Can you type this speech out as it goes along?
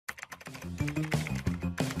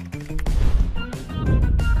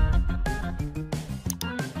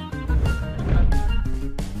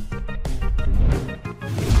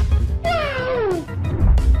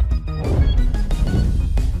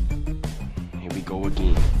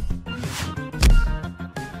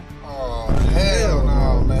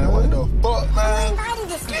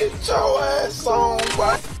Get your ass on,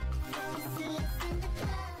 boy.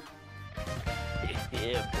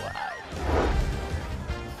 Yeah, boy.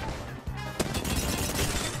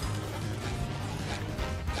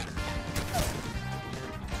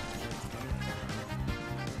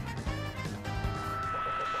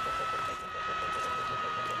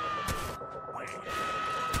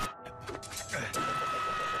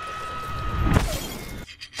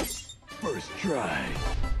 First try.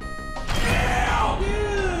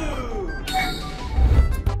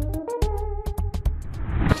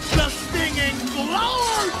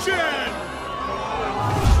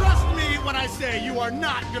 I say you are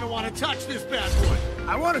not gonna want to touch this bad boy.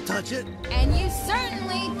 I want to touch it. And you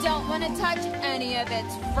certainly don't want to touch any of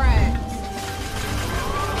its friends.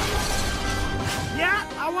 Yeah,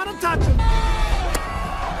 I want to touch him.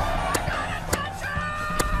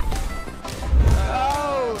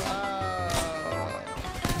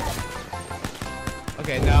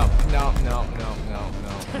 Okay, no.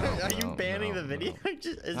 Are you banning the video?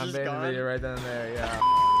 I'm banning the video right then and there, yeah.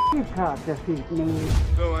 You can't defeat me.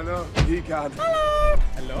 No, I know. He can't.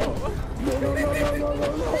 Hello?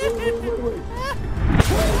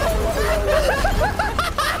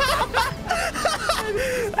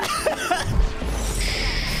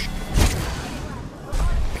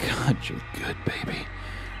 God, you're good, baby.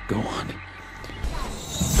 Go on.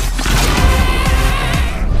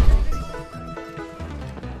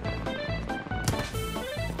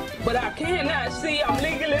 But I cannot see. I'm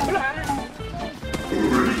legally blind.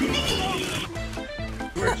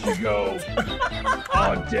 Where'd you go?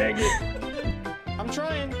 Oh, dang it. I'm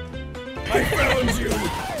trying. I found you.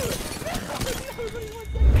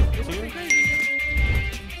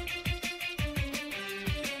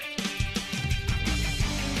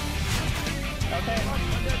 Okay.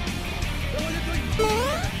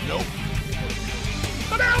 Nope.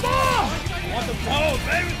 Come out, more! I want the ball,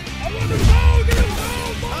 baby. I want the ball. Get the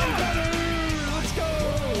ball, boy. I'm better. Let's go.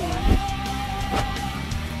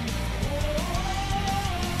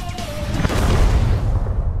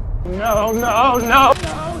 No.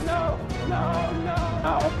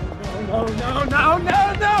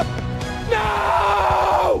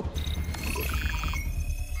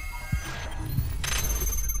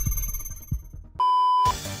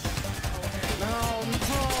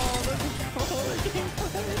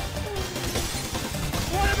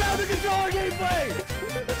 What about the controller gameplay?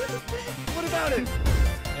 What about it?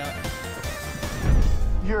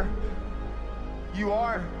 Yeah. You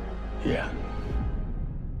are. Yeah.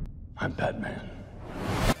 I'm Batman.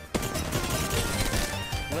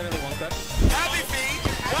 Literally one cut. Happy feet.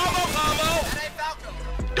 Combo.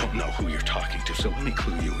 Don't know who you're talking to, so let me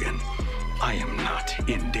clue you in. I am not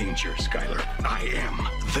in danger, Skylar. I am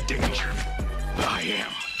the danger. I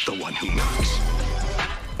am the one who knocks.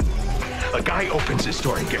 A guy opens his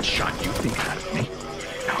door and gets shot. You think that of me?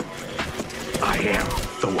 No. I am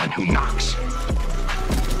the one who knocks.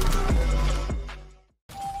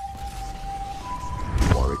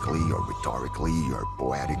 Rhetorically or rhetorically or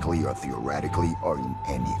poetically or theoretically or in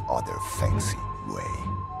any other fancy way.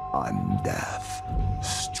 I'm death.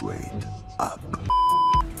 Straight up.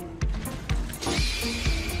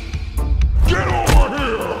 Get over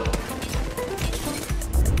here!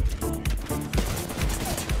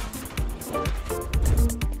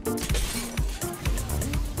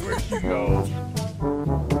 Where'd you go?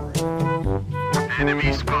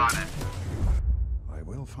 Enemy spotted. I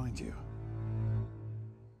will find you.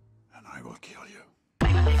 And I will kill you.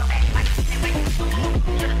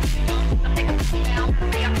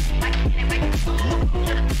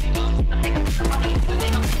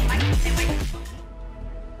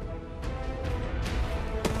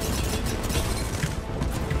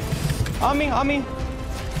 On me.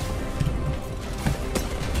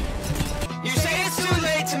 You say it's too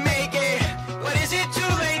late to make it. What is it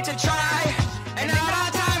too late to try? And now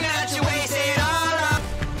our time that you wasted all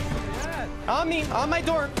up. On me, on my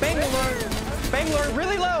door. Bangalore,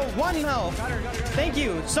 really low. 1 health. Got her. Thank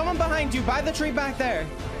you. Someone behind you, by the tree back there.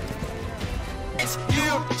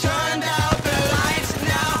 You turned out the lights,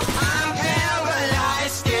 now I'm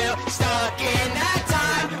paralyzed. Still stuck in that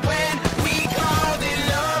time when we called it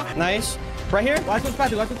love. Nice. Right here? Watch what's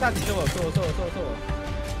solo. Okay.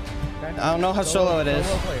 I don't know how solo it is.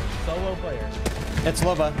 Solo player. It's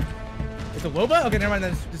Loba. It's a Loba? Okay, never mind.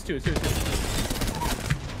 Then it's two.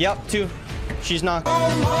 Yep, 2. She's knocked.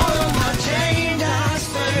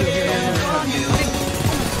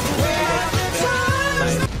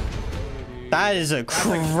 That is a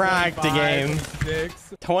cracked game.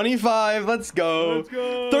 25, let's go.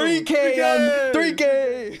 3K on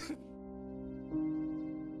 3K.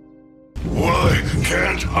 Why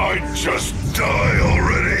can't I just die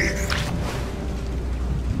already?